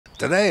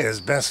Today is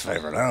Beth's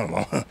favorite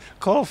animal,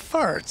 called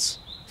ferts.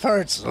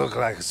 Ferts look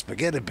like a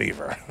spaghetti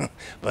beaver,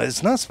 but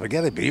it's not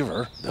spaghetti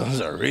beaver.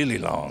 Those are really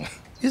long.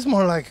 It's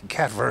more like a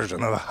cat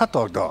version of a hot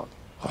dog,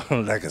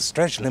 or like a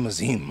stretch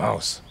limousine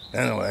mouse.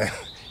 Anyway,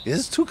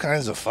 there's two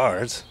kinds of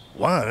farts.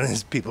 One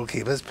is people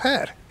keep as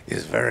pet.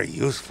 It's very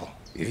useful.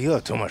 If you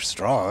have too much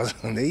straws,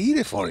 they eat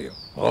it for you.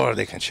 Or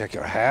they can check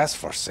your house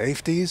for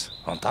safeties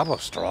on top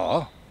of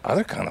straw.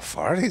 Other kind of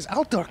fart is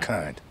outdoor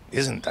kind.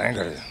 Isn't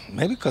dangerous.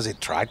 Maybe because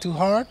it tried too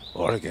hard,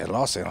 or it get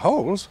lost in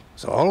holes.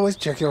 So always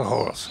check your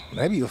holes.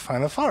 Maybe you'll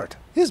find a fart.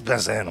 It's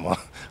best animal.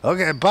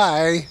 Okay,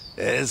 bye.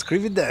 It's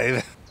Creepy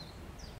Dave.